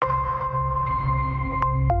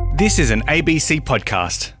This is an ABC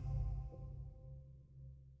podcast.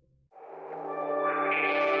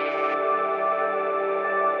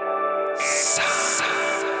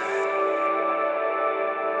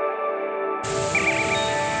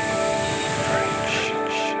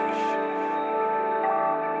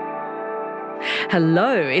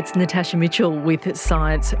 Hello, it's Natasha Mitchell with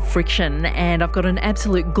Science Friction, and I've got an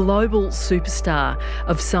absolute global superstar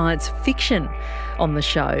of science fiction on the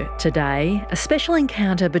show today. A special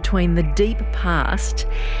encounter between the deep past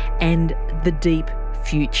and the deep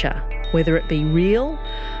future, whether it be real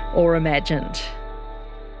or imagined.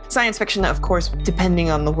 Science fiction, of course,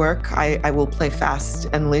 depending on the work, I will play fast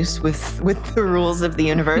and loose with the rules of the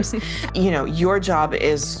universe. Your job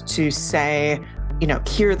is to say,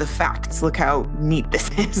 here are the facts. Look how neat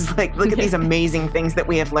this is. Look at these amazing things that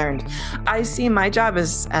we have learned. I see my job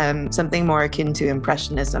as something more akin to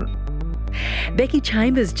impressionism. Becky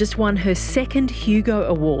Chambers just won her second Hugo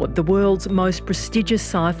Award, the world's most prestigious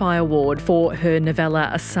sci-fi award, for her novella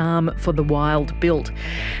A Psalm for the Wild Built,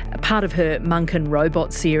 part of her Monk and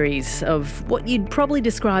Robot series of what you'd probably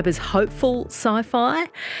describe as hopeful sci-fi.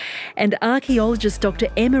 And archaeologist Dr.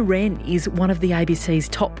 Emma Wren is one of the ABC's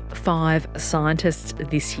top 5 scientists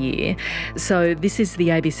this year. So this is the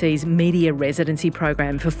ABC's media residency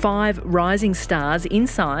program for 5 rising stars in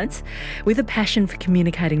science with a passion for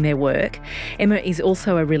communicating their work. Emma is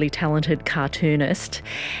also a really talented cartoonist,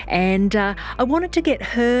 and I wanted to get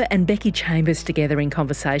her and Becky Chambers together in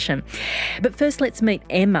conversation. But first, let's meet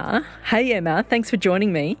Emma. Hey, Emma, thanks for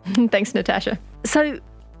joining me. Thanks, Natasha. So,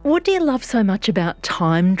 what do you love so much about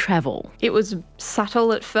time travel? It was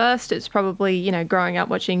subtle at first. It's probably, growing up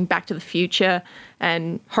watching Back to the Future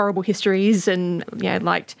and horrible histories and,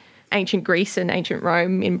 liked ancient Greece and ancient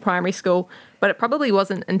Rome in primary school. But it probably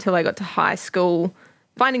wasn't until I got to high school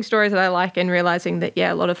finding stories that I like and realising that,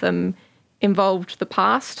 a lot of them involved the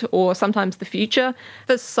past or sometimes the future.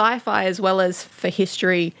 For sci-fi as well as for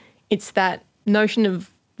history, it's that notion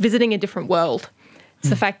of visiting a different world. It's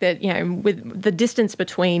the fact that, with the distance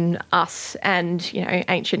between us and,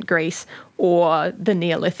 ancient Greece or the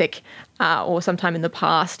Neolithic or sometime in the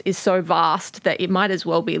past is so vast that it might as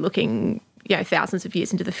well be looking thousands of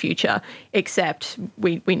years into the future, except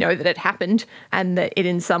we know that it happened and that it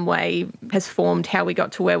in some way has formed how we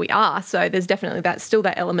got to where we are. So there's definitely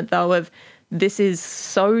that element, though, of this is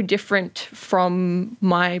so different from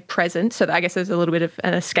my present. So I guess there's a little bit of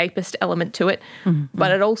an escapist element to it,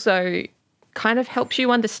 but it also kind of helps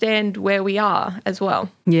you understand where we are as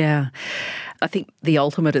well. Yeah. I think the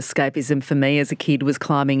ultimate escapism for me as a kid was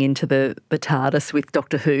climbing into the TARDIS with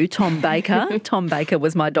Doctor Who, Tom Baker. Tom Baker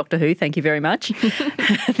was my Doctor Who, thank you very much.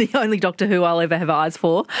 The only Doctor Who I'll ever have eyes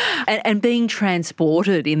for. And being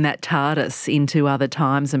transported in that TARDIS into other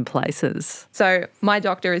times and places. So my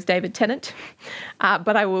doctor is David Tennant,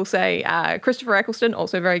 but I will say Christopher Eccleston,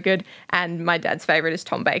 also very good, and my dad's favourite is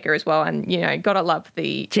Tom Baker as well. And, gotta love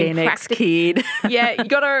the Gen X kid. Yeah, you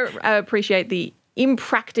gotta appreciate the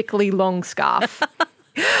impractically long scarf.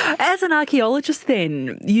 As an archaeologist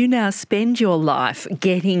then, you now spend your life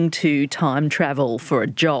getting to time travel for a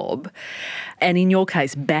job, and in your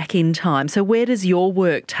case, back in time. So where does your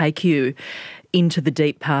work take you into the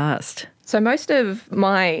deep past? So most of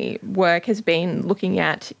my work has been looking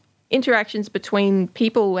at interactions between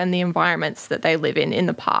people and the environments that they live in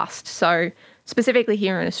the past. So specifically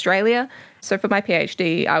here in Australia. So for my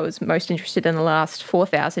PhD, I was most interested in the last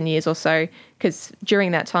 4,000 years or so, because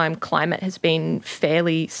during that time, climate has been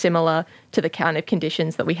fairly similar to the kind of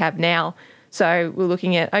conditions that we have now. So we're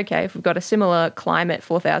looking at, okay, if we've got a similar climate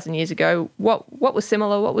 4,000 years ago, what was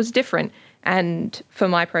similar, what was different? And for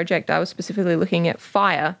my project, I was specifically looking at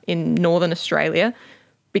fire in northern Australia,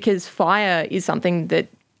 because fire is something that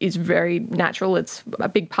is very natural. It's a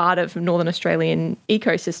big part of northern Australian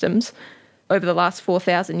ecosystems. Over the last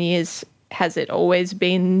 4,000 years, has it always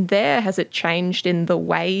been there? Has it changed in the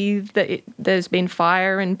way that there's been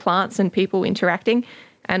fire and plants and people interacting?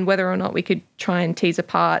 And whether or not we could try and tease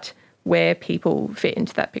apart where people fit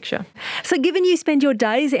into that picture. So given you spend your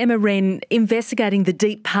days, Emma Wren, investigating the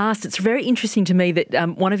deep past, it's very interesting to me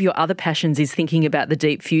that one of your other passions is thinking about the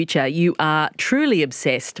deep future. You are truly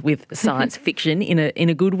obsessed with science fiction in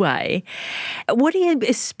a good way. What do you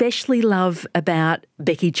especially love about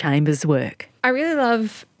Becky Chambers' work? I really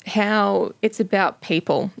love how it's about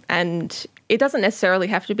people, and it doesn't necessarily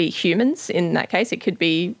have to be humans in that case. It could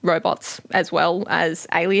be robots as well as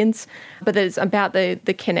aliens, but there's about the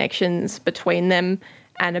connections between them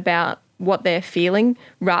and about what they're feeling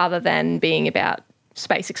rather than being about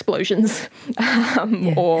space explosions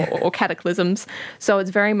or cataclysms. So it's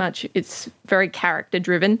very character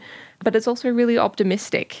driven, but it's also really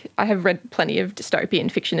optimistic. I have read plenty of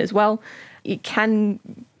dystopian fiction as well. It can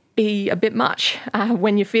be a bit much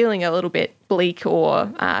when you're feeling a little bit bleak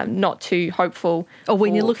or not too hopeful. Or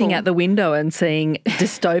when you're looking out the window and seeing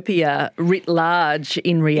dystopia writ large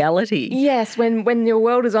in reality. Yes, when your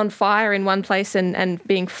world is on fire in one place and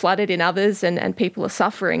being flooded in others and people are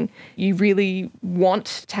suffering, you really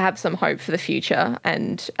want to have some hope for the future.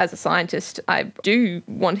 And as a scientist, I do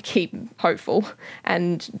want to keep hopeful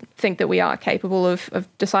and think that we are capable of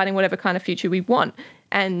deciding whatever kind of future we want.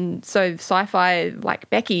 And so sci-fi like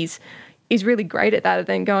Becky's is really great at that,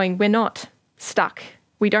 then going, we're not stuck.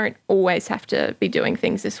 We don't always have to be doing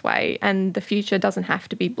things this way, and the future doesn't have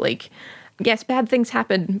to be bleak. Yes, bad things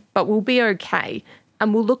happen, but we'll be okay,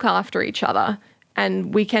 and we'll look after each other,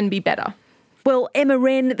 and we can be better. Well, Emma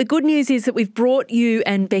Wren, the good news is that we've brought you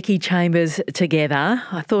and Becky Chambers together.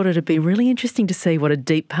 I thought it'd be really interesting to see what a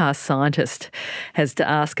deep past scientist has to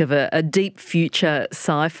ask of a deep future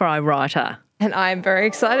sci-fi writer. And I'm very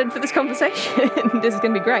excited for this conversation. This is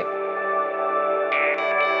going to be great.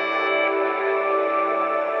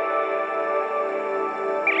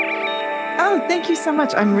 Oh, thank you so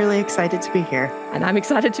much. I'm really excited to be here. And I'm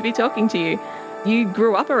excited to be talking to you. You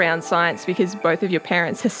grew up around science because both of your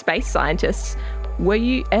parents are space scientists. Were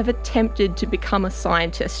you ever tempted to become a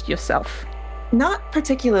scientist yourself? Not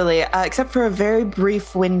particularly, except for a very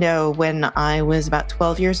brief window when I was about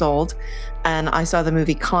 12 years old and I saw the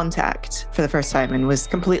movie Contact for the first time and was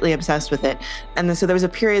completely obsessed with it. And so there was a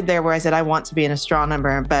period there where I said, I want to be an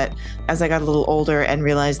astronomer. But as I got a little older and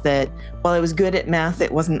realized that while I was good at math,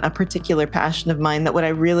 it wasn't a particular passion of mine, that what I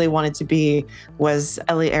really wanted to be was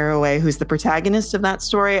Ellie Arroway, who's the protagonist of that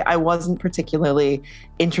story. I wasn't particularly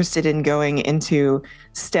interested in going into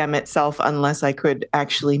STEM itself unless I could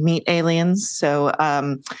actually meet aliens. So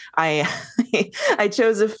I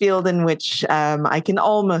chose a field in which I can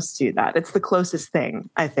almost do that. It's the closest thing,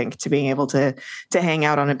 I think, to being able to hang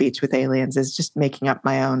out on a beach with aliens, is just making up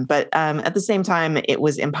my own. But at the same time, it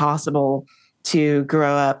was impossible to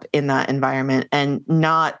grow up in that environment and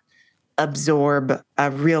not absorb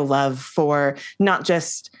a real love for not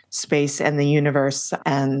just space and the universe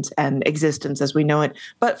and existence as we know it,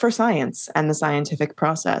 but for science and the scientific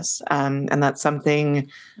process. And that's something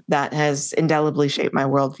that has indelibly shaped my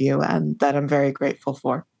worldview and that I'm very grateful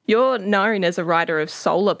for. You're known as a writer of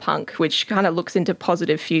solar punk, which kind of looks into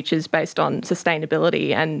positive futures based on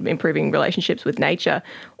sustainability and improving relationships with nature,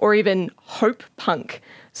 or even hope punk.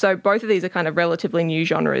 So both of these are kind of relatively new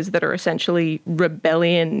genres that are essentially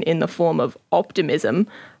rebellion in the form of optimism.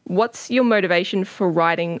 What's your motivation for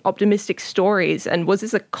writing optimistic stories? And was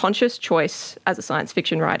this a conscious choice as a science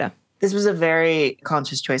fiction writer? This was a very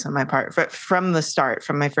conscious choice on my part. From the start,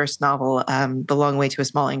 from my first novel, The Long Way to a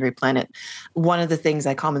Small Angry Planet, one of the things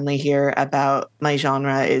I commonly hear about my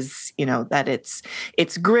genre is, that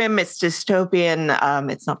it's grim, it's dystopian,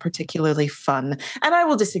 it's not particularly fun. And I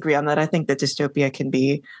will disagree on that. I think that dystopia can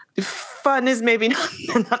be fun is maybe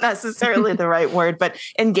not necessarily the right word, but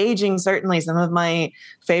engaging, certainly. Some of my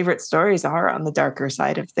favorite stories are on the darker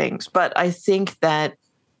side of things. But I think that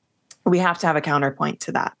we have to have a counterpoint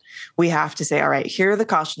to that. We have to say, all right, here are the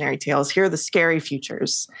cautionary tales, here are the scary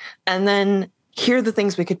futures, and then here are the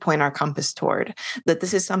things we could point our compass toward, that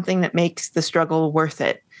this is something that makes the struggle worth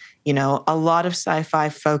it. A lot of sci-fi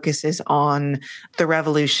focuses on the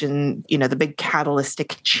revolution, the big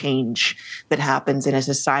catalytic change that happens in a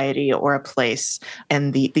society or a place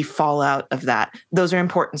and the fallout of that. Those are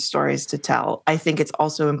important stories to tell. I think it's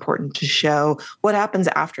also important to show what happens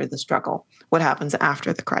after the struggle, what happens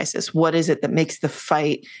after the crisis. What is it that makes the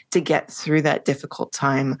fight to get through that difficult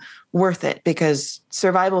time worth it? Because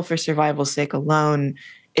survival for survival's sake alone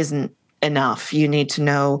isn't enough. You need to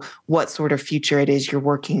know what sort of future it is you're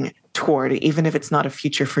working toward. Even if it's not a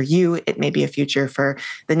future for you, it may be a future for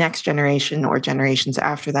the next generation or generations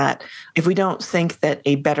after that. If we don't think that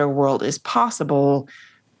a better world is possible,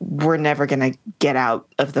 we're never going to get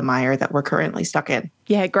out of the mire that we're currently stuck in.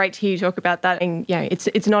 Yeah, great to hear you talk about that. And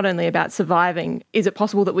it's not only about surviving. Is it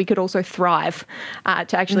possible that we could also thrive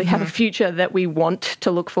to actually have a future that we want to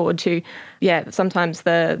look forward to? Yeah, sometimes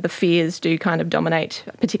the fears do kind of dominate,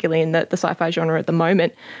 particularly in the sci-fi genre at the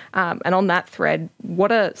moment. And on that thread,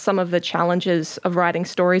 what are some of the challenges of writing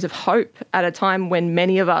stories of hope at a time when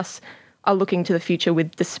many of us are looking to the future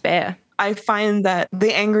with despair? I find that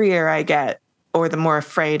the angrier I get, or the more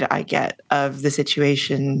afraid I get of the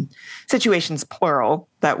situations plural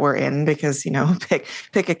that we're in, because,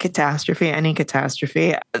 pick a catastrophe, any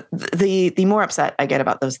catastrophe, the more upset I get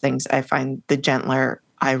about those things, I find the gentler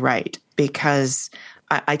I write, because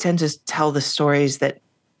I tend to tell the stories that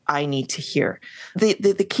I need to hear.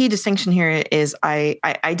 The key distinction here is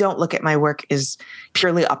I don't look at my work as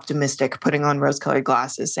purely optimistic, putting on rose-colored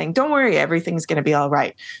glasses, saying, don't worry, everything's going to be all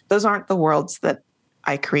right. Those aren't the worlds that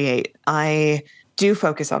I create. I do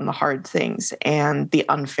focus on the hard things and the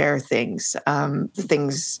unfair things, the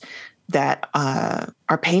things that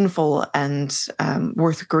are painful and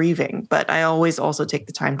worth grieving. But I always also take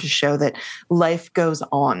the time to show that life goes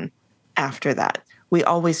on after that. We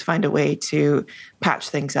always find a way to patch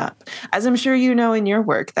things up. As I'm sure you know in your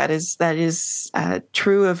work, that is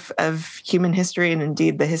true of human history and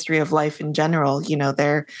indeed the history of life in general. You know,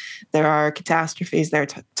 there are catastrophes, there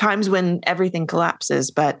are times when everything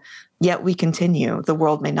collapses, but yet we continue. The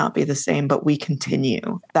world may not be the same, but we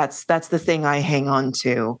continue. That's the thing I hang on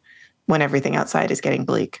to when everything outside is getting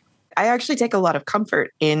bleak. I actually take a lot of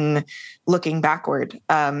comfort in looking backward,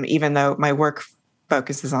 even though my work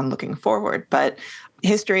focuses on looking forward. But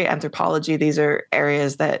history, anthropology, these are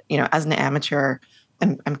areas that, you know, as an amateur,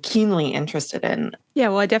 I'm keenly interested in. Yeah,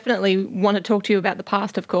 well, I definitely want to talk to you about the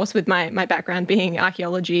past, of course, with my background being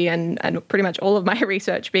archaeology and pretty much all of my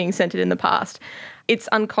research being centered in the past. It's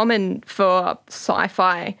uncommon for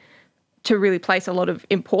sci-fi to really place a lot of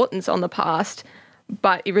importance on the past,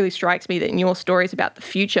 but it really strikes me that in your stories about the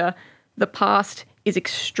future, the past is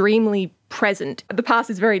extremely present. The past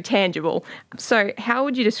is very tangible. So how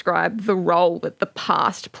would you describe the role that the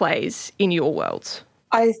past plays in your worlds?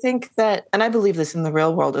 I think that, and I believe this in the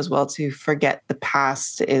real world as well, to forget the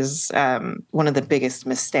past is one of the biggest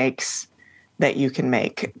mistakes that you can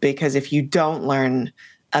make. Because if you don't learn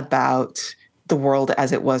about the world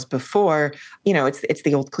as it was before, you know, it's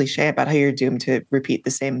the old cliche about how you're doomed to repeat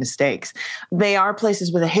the same mistakes. They are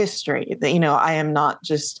places with a history that, you know, I am not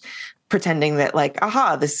just pretending that like,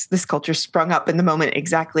 aha, this culture sprung up in the moment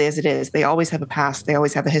exactly as it is. They always have a past. They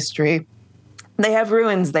always have a history. They have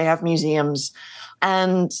ruins. They have museums.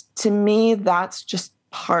 And to me, that's just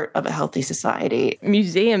part of a healthy society.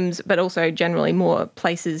 Museums, but also generally more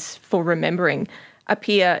places for remembering,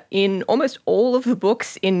 appear in almost all of the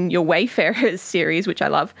books in your Wayfarers series, which I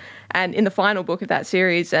love. And in the final book of that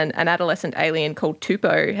series, an adolescent alien called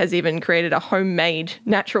Tupo has even created a homemade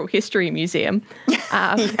natural history museum,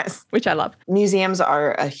 yes, which I love. Museums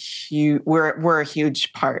are were a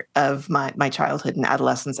huge part of my childhood and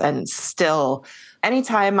adolescence, and still,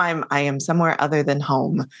 anytime I am somewhere other than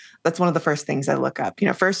home, that's one of the first things I look up. You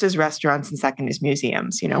know, first is restaurants and second is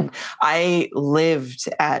museums. You know, I lived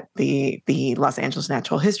at the Los Angeles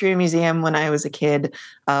Natural History Museum when I was a kid.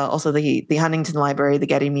 Also the Huntington Library, the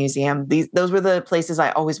Getty Museum. Those were the places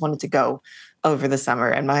I always wanted to go over the summer.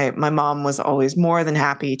 And my mom was always more than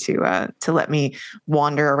happy to let me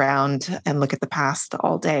wander around and look at the past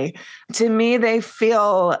all day. To me, they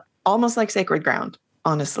feel almost like sacred ground.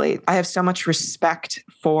 Honestly, I have so much respect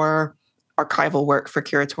for archival work, for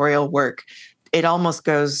curatorial work. It almost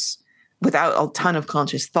goes without a ton of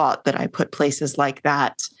conscious thought that I put places like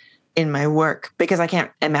that in my work, because I can't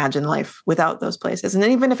imagine life without those places. And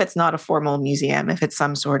then even if it's not a formal museum, if it's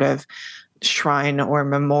some sort of shrine or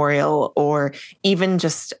memorial, or even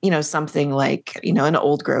just, you know, something like, you know, an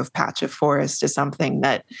old grove patch of forest is something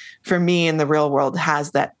that for me in the real world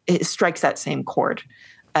it strikes that same chord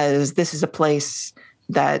as this is a place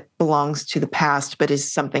that belongs to the past, but is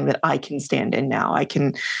something that I can stand in now. I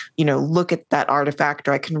can, you know, look at that artifact,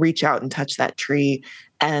 or I can reach out and touch that tree,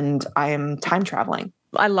 and I am time traveling.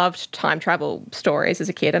 I loved time travel stories as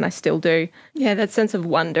a kid, and I still do. Yeah, that sense of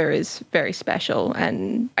wonder is very special.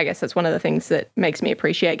 And I guess that's one of the things that makes me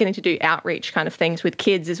appreciate getting to do outreach kind of things with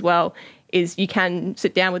kids as well, is you can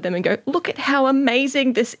sit down with them and go, look at how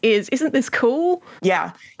amazing this is. Isn't this cool?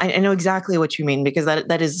 Yeah, I know exactly what you mean, because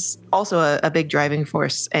that is also a big driving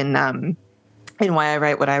force in why I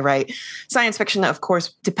write what I write. Science fiction, of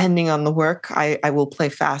course, depending on the work, I will play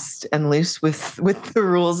fast and loose with the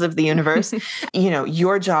rules of the universe. You know,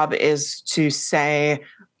 your job is to say,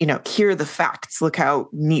 you know, here are the facts. Look how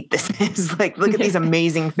neat this is. Like, look at these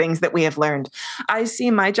amazing things that we have learned. I see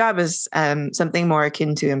my job as something more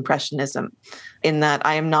akin to impressionism, in that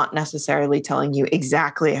I am not necessarily telling you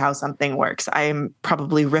exactly how something works. I am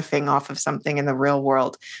probably riffing off of something in the real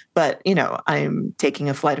world, but, you know, I'm taking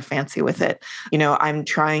a flight of fancy with it. You know, I'm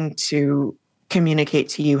trying to communicate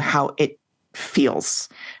to you how it feels,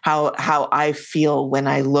 how I feel when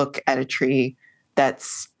I look at a tree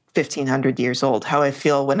that's 1,500 years old, how I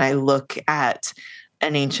feel when I look at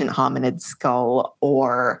an ancient hominid skull,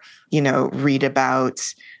 or, you know, read about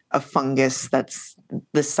a fungus that's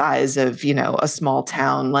the size of, you know, a small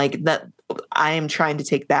town. Like that, I am trying to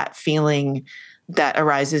take that feeling that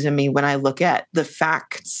arises in me when I look at the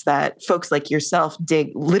facts that folks like yourself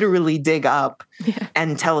literally dig up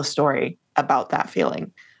and tell a story about that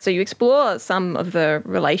feeling. So you explore some of the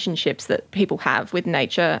relationships that people have with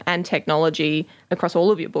nature and technology across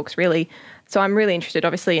all of your books, really. So I'm really interested,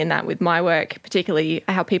 obviously, in that with my work, particularly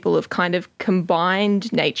how people have kind of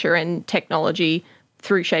combined nature and technology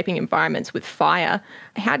through shaping environments with fire.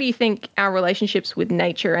 How do you think our relationships with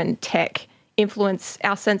nature and tech influence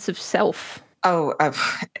our sense of self? Oh,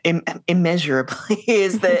 immeasurably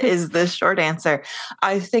is the short answer.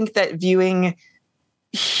 I think that viewing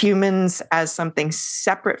humans as something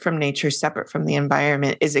separate from nature, separate from the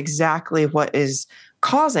environment, is exactly what is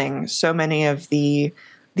causing so many of the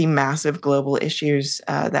massive global issues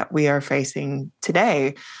that we are facing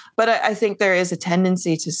today. But I think there is a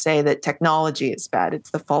tendency to say that technology is bad.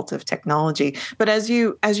 It's the fault of technology. But as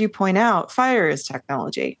you point out, fire is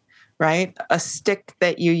technology, right? A stick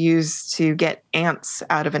that you use to get ants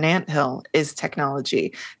out of an anthill is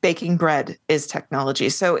technology. Baking bread is technology.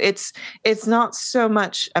 So it's not so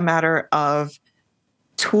much a matter of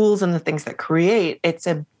tools and the things that create. It's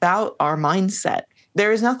about our mindset.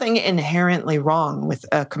 There is nothing inherently wrong with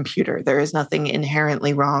a computer. There is nothing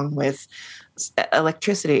inherently wrong with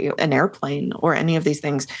electricity, an airplane, or any of these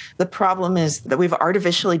things. The problem is that we've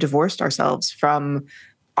artificially divorced ourselves from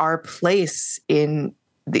our place in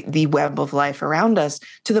the web of life around us,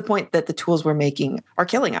 to the point that the tools we're making are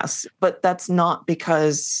killing us. But that's not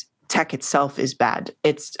because tech itself is bad.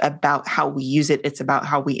 It's about how we use it. It's about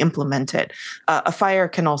how we implement it. A fire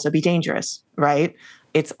can also be dangerous, right?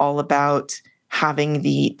 It's all about having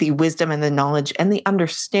the wisdom and the knowledge and the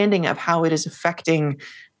understanding of how it is affecting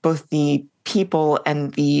both the people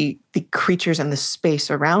and the creatures and the space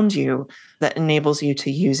around you that enables you to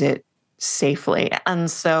use it safely. And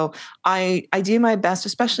so I do my best,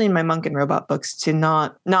 especially in my Monk and Robot books, to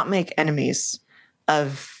not make enemies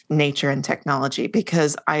of nature and technology,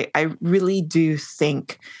 because I really do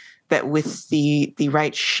think that with the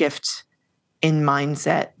right shift in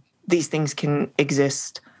mindset, these things can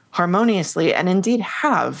exist harmoniously, and indeed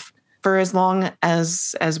have for as long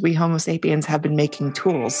as we Homo sapiens have been making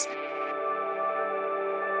tools.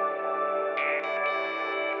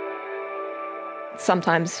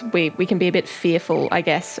 Sometimes we can be a bit fearful, I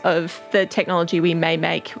guess, of the technology we may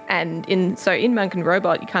make. And in Monk and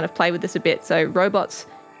Robot, you kind of play with this a bit. So robots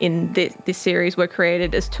in this series were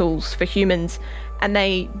created as tools for humans, and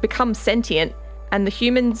they become sentient, and the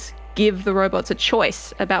humans give the robots a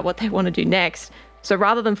choice about what they want to do next. So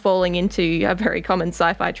rather than falling into a very common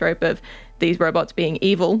sci-fi trope of these robots being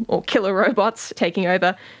evil or killer robots taking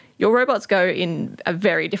over, your robots go in a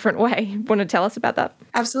very different way. Want to tell us about that?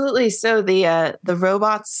 Absolutely. So the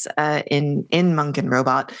robots in Monk and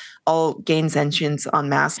Robot all gain sentience en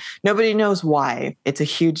masse. Nobody knows why. It's a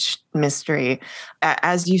huge mystery.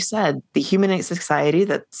 As you said, the human society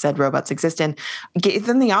that said robots exist in gave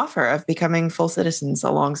them the offer of becoming full citizens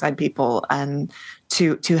alongside people and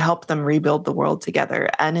to help them rebuild the world together.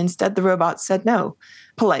 And instead, the robots said no.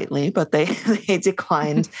 Politely, but they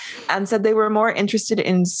declined and said they were more interested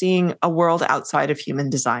in seeing a world outside of human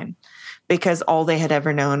design, because all they had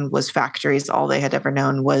ever known was factories. All they had ever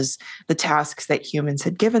known was the tasks that humans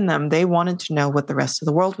had given them. They wanted to know what the rest of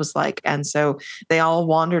the world was like. And so they all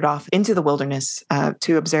wandered off into the wilderness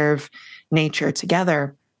to observe nature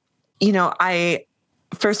together.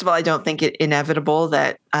 First of all, I don't think it inevitable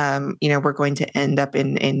that, we're going to end up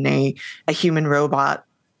in a human robot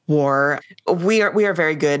war. We are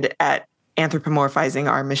very good at anthropomorphizing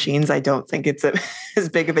our machines. I don't think it's as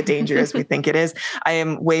big of a danger as we think it is. I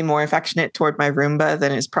am way more affectionate toward my Roomba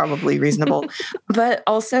than is probably reasonable. But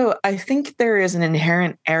also, I think there is an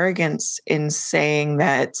inherent arrogance in saying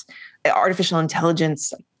that artificial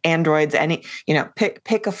intelligence, androids,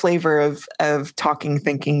 pick a flavor of talking,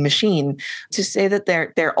 thinking machine, to say that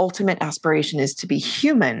their ultimate aspiration is to be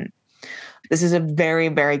human. This is a very,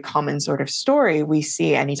 very common sort of story we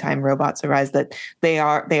see anytime robots arise, that they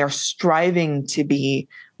are striving to be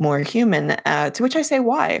more human. To which I say,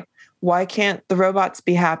 why? Why can't the robots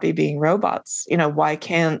be happy being robots? Why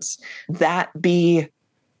can't that be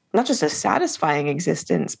not just a satisfying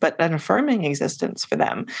existence, but an affirming existence for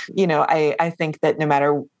them? I think that no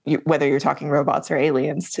matter whether you're talking robots or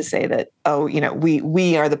aliens, to say that,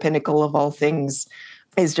 we are the pinnacle of all things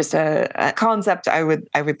is just a concept I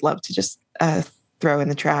would love to just throw in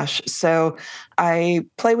the trash. So I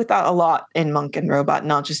play with that a lot in Monk and Robot,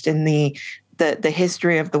 not just in the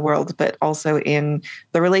history of the world, but also in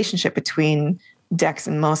the relationship between Dex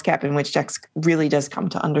and Moscap, in which Dex really does come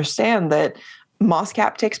to understand that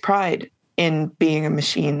Moscap takes pride in being a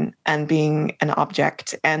machine and being an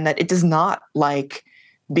object, and that it does not like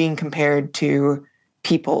being compared to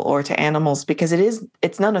people or to animals, because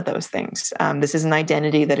it's none of those things. This is an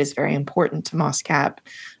identity that is very important to Moss Cap,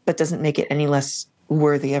 but doesn't make it any less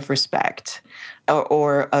worthy of respect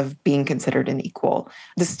or of being considered an equal.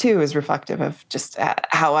 This too is reflective of just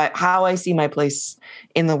how I see my place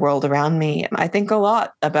in the world around me. I think a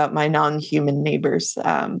lot about my non-human neighbors,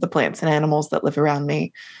 the plants and animals that live around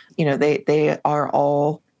me. They are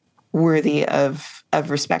all worthy of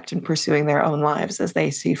respect and pursuing their own lives as they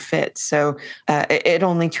see fit. So it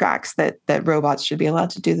only tracks that robots should be allowed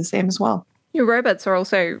to do the same as well. Your robots are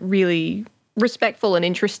also really respectful and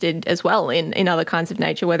interested as well in other kinds of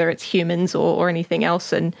nature, whether it's humans or anything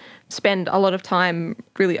else, and spend a lot of time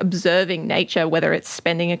really observing nature, whether it's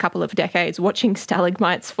spending a couple of decades watching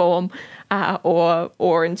stalagmites form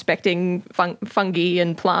or inspecting fungi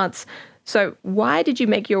and plants. So why did you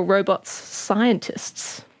make your robots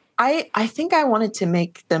scientists? I think I wanted to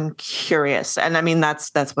make them curious. And I mean,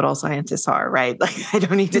 that's what all scientists are, right? Like, I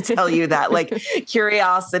don't need to tell you that. Like,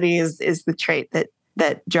 curiosity is the trait that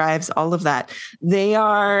drives all of that. They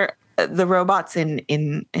are, the robots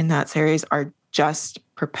in that series are just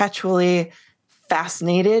perpetually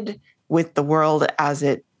fascinated with the world as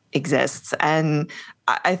it exists. And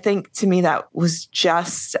I think to me that was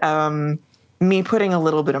just me putting a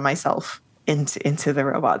little bit of myself into the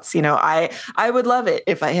robots. I would love it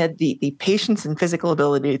if I had the patience and physical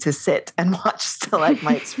ability to sit and watch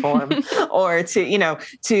stalagmites form, or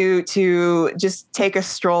to just take a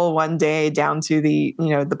stroll one day down to the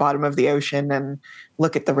bottom of the ocean and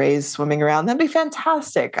look at the rays swimming around. That'd be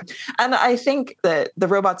fantastic. And I think that the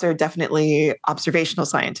robots are definitely observational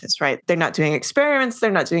scientists, right? They're not doing experiments.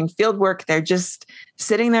 They're not doing field work. They're just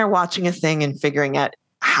sitting there watching a thing and figuring out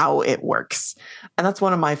how it works. And that's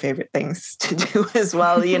one of my favorite things to do as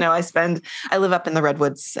well. I live up in the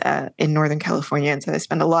redwoods in Northern California. And so I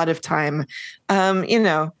spend a lot of time,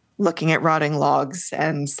 looking at rotting logs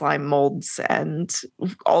and slime molds and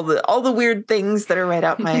all the weird things that are right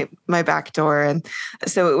out my back door. And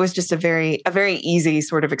so it was just a very easy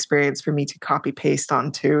sort of experience for me to copy paste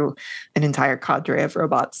onto an entire cadre of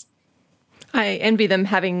robots. I envy them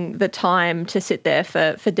having the time to sit there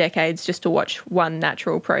for decades just to watch one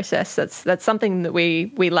natural process. That's something that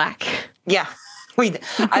we lack. Yeah,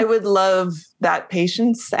 I would love that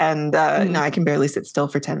patience, and no, I can barely sit still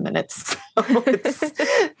for 10 minutes. So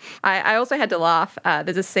I also had to laugh.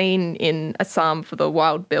 There's a scene in A Psalm for the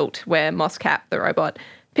Wild Built where Moss Cap, the robot,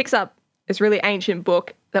 picks up this really ancient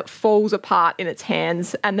book that falls apart in its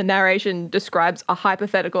hands, and the narration describes a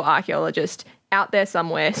hypothetical archaeologist out there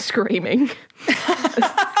somewhere screaming.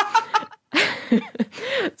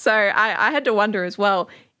 So I had to wonder as well,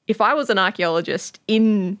 if I was an archaeologist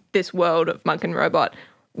in this world of Monk and Robot,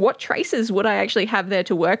 what traces would I actually have there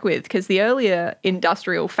to work with? Because the earlier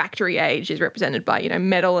industrial factory age is represented by,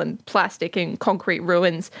 metal and plastic and concrete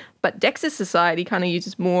ruins. But Dex's society kind of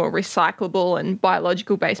uses more recyclable and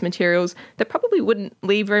biological-based materials that probably wouldn't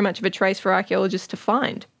leave very much of a trace for archaeologists to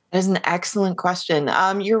find. That is an excellent question.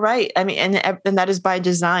 You're right. I mean, and that is by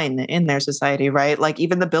design in their society, right? Like,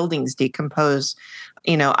 even the buildings decompose.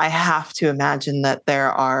 I have to imagine that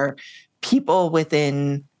there are people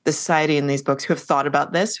within the society in these books who have thought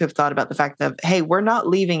about this, who have thought about the fact that, hey, we're not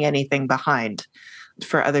leaving anything behind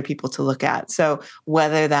for other people to look at. So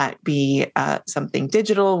whether that be something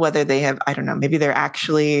digital, whether they have, I don't know, maybe they're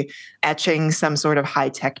actually etching some sort of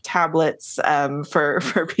high-tech tablets for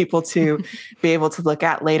people to be able to look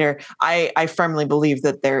at later. I firmly believe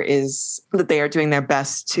that they are doing their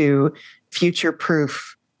best to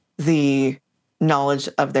future-proof the knowledge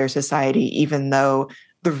of their society, even though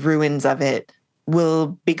the ruins of it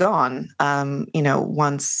will be gone,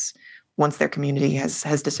 once their community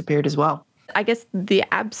has disappeared as well. I guess the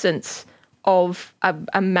absence of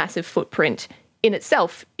a massive footprint in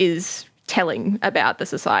itself is telling about the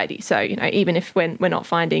society. So, even if we're not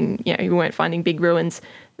finding, we weren't finding big ruins,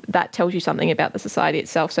 that tells you something about the society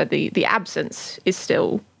itself. So the absence is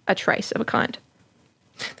still a trace of a kind.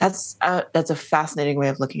 That's a fascinating way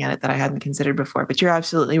of looking at it that I hadn't considered before. But you're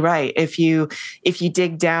absolutely right. If you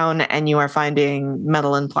dig down and you are finding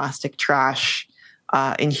metal and plastic trash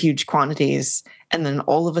in huge quantities, and then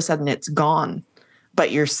all of a sudden it's gone,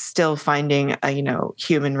 but you're still finding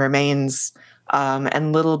human remains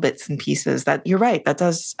and little bits and pieces, that you're right, that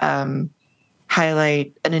does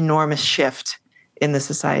highlight an enormous shift in the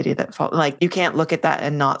society like, you can't look at that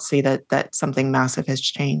and not see that something massive has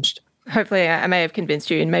changed. Hopefully I may have convinced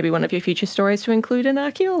you in maybe one of your future stories to include an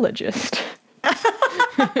archaeologist.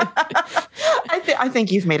 I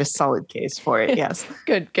think you've made a solid case for it, yes.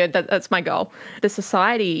 Good. That's my goal. The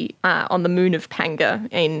society on the moon of Panga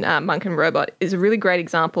in Monk and Robot is a really great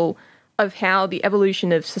example of how the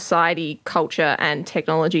evolution of society, culture, and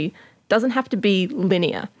technology doesn't have to be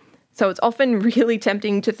linear. So it's often really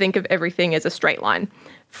tempting to think of everything as a straight line,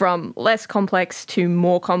 from less complex to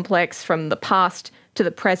more complex, from the past to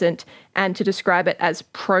the present, and to describe it as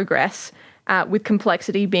progress, with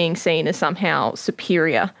complexity being seen as somehow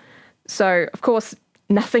superior. So, of course,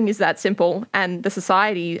 nothing is that simple, and the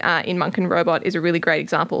society in Monk and Robot is a really great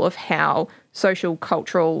example of how social,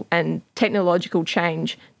 cultural, and technological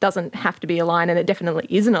change doesn't have to be a line, and it definitely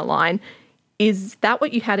isn't a line. Is that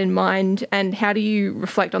what you had in mind, and how do you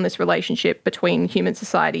reflect on this relationship between human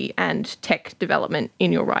society and tech development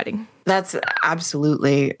in your writing? That's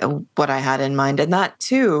absolutely what I had in mind, and that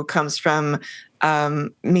too comes from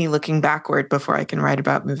me looking backward before I can write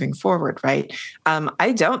about moving forward, right?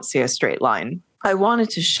 I don't see a straight line. I wanted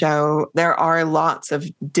to show there are lots of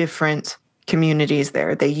different communities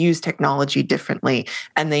there. They use technology differently,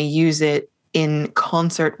 and they use it in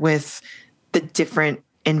concert with the different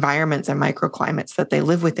environments and microclimates that they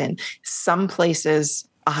live within. Some places,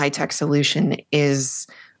 a high-tech solution is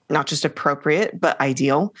not just appropriate, but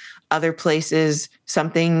ideal. Other places,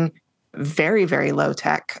 something very, very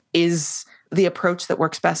low-tech is the approach that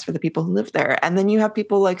works best for the people who live there. And then you have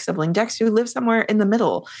people like Sibling Dex who live somewhere in the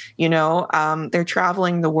middle. You know, they're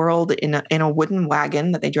traveling the world in a wooden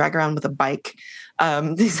wagon that they drag around with a bike.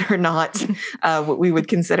 These are not what we would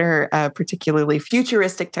consider particularly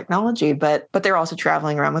futuristic technology, but they're also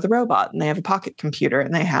traveling around with a robot, and they have a pocket computer,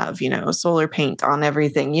 and they have, solar paint on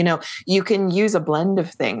everything. You can use a blend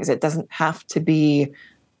of things. It doesn't have to be,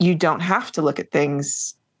 you don't have to look at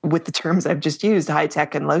things with the terms I've just used, high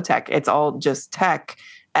tech and low tech. It's all just tech,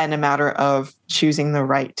 and a matter of choosing the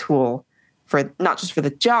right tool for not just for the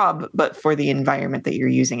job, but for the environment that you're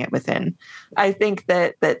using it within. I think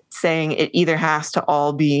that saying it either has to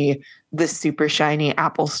all be the super shiny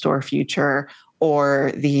Apple Store future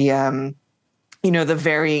or the the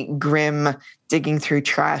very grim digging through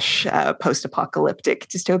trash post-apocalyptic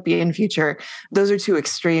dystopian future. Those are two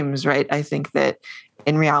extremes, right? I think that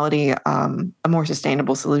in reality, a more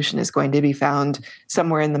sustainable solution is going to be found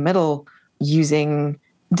somewhere in the middle, using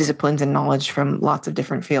disciplines and knowledge from lots of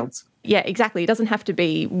different fields. Yeah, exactly. It doesn't have to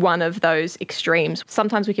be one of those extremes.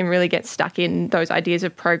 Sometimes we can really get stuck in those ideas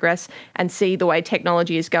of progress and see the way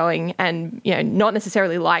technology is going and, not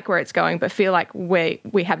necessarily like where it's going, but feel like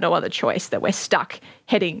we have no other choice, that we're stuck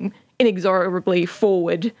heading inexorably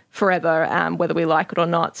forward forever, whether we like it or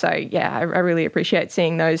not. So, yeah, I really appreciate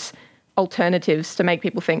seeing those alternatives to make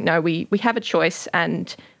people think, no, we have a choice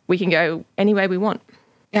and we can go any way we want.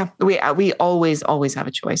 Yeah, we always have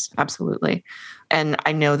a choice. Absolutely. And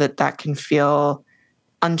I know that can feel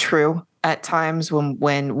untrue at times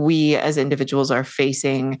when we as individuals are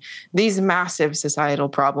facing these massive societal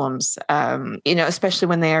problems, especially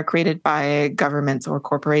when they are created by governments or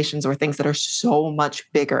corporations or things that are so much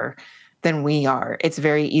bigger than we are. It's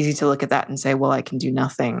very easy to look at that and say, well, I can do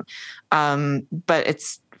nothing. But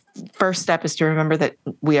first step is to remember that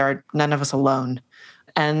we are none of us alone.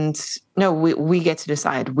 And no, we get to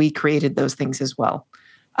decide. We created those things as well.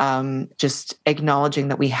 Just acknowledging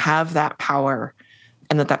that we have that power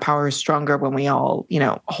and that power is stronger when we all,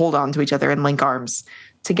 hold on to each other and link arms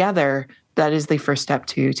together. That is the first step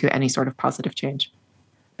to any sort of positive change.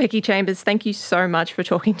 Becky Chambers, thank you so much for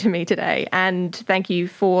talking to me today. And thank you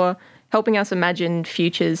for helping us imagine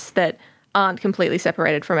futures that aren't completely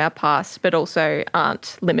separated from our past, but also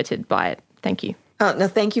aren't limited by it. Thank you. Oh, no,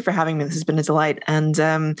 thank you for having me. This has been a delight. And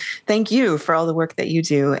thank you for all the work that you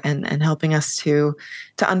do and helping us to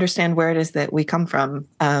understand where it is that we come from,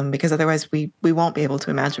 because otherwise we won't be able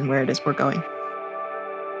to imagine where it is we're going.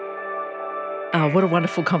 Oh, what a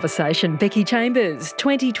wonderful conversation. Becky Chambers,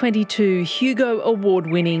 2022 Hugo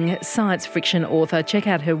Award-winning science fiction author. Check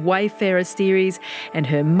out her Wayfarer series and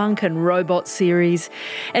her Monk and Robot series.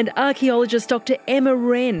 And archaeologist Dr. Emma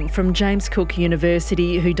Wren from James Cook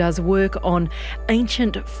University, who does work on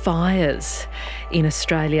ancient fires in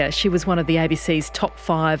Australia. She was one of the ABC's top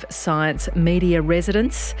 5 science media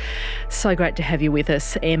residents. So great to have you with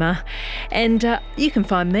us, Emma. And you can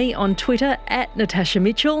find me on Twitter at Natasha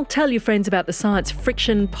Mitchell. Tell your friends about the Science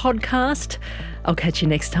Friction podcast. I'll catch you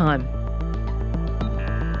next time.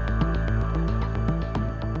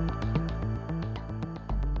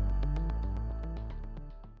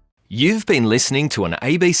 You've been listening to an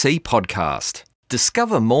ABC podcast.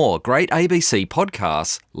 Discover more great ABC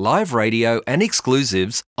podcasts, live radio and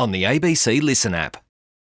exclusives on the ABC Listen app.